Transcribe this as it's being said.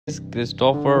is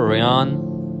Christopher Ryan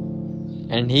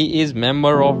and he is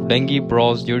member of Dengue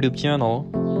Bros YouTube channel.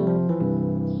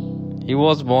 He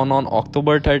was born on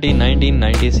October 30,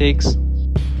 1996.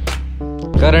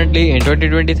 Currently in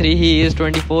 2023 he is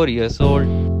 24 years old.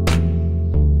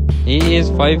 He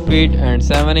is 5 feet and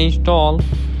 7 inches tall.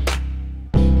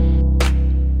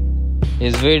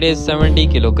 His weight is 70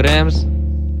 kilograms.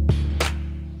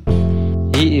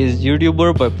 He is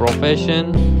YouTuber by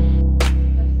profession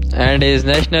and his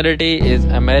nationality is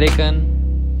American.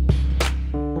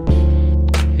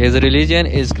 His religion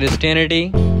is Christianity.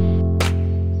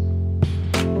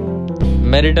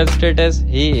 Marital status,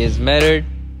 he is married.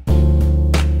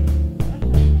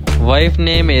 Wife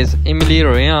name is Emily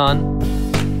Ryan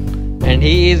and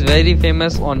he is very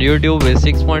famous on YouTube with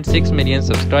 6.6 million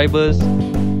subscribers.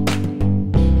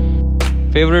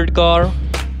 Favorite car?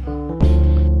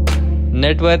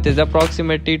 Net worth is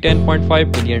approximately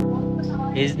 10.5 million.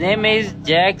 His name is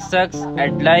Jack Sucks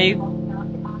at Life.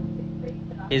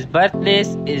 His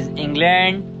birthplace is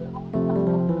England.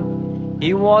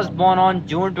 He was born on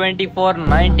June 24,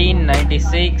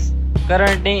 1996.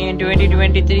 Currently in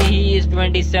 2023 he is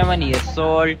 27 years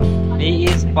old. He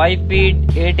is 5 feet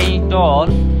 8 inches tall.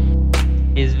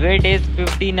 His weight is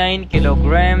 59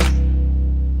 kilograms.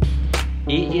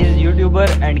 He is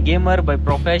YouTuber and gamer by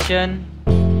profession.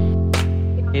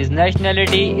 His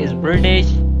nationality is British.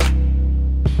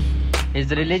 His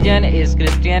religion is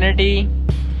Christianity.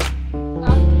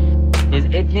 His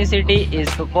ethnicity is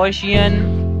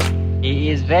Caucasian. He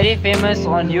is very famous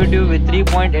on YouTube with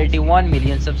 3.81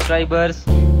 million subscribers.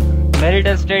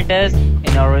 Marital status,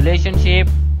 in a relationship.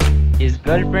 His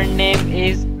girlfriend name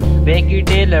is Becky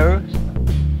Taylor.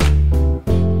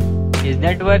 His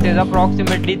net worth is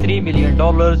approximately $3 million.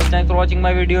 Thanks for watching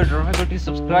my video. Don't forget to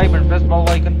subscribe and press the bell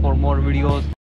icon for more videos.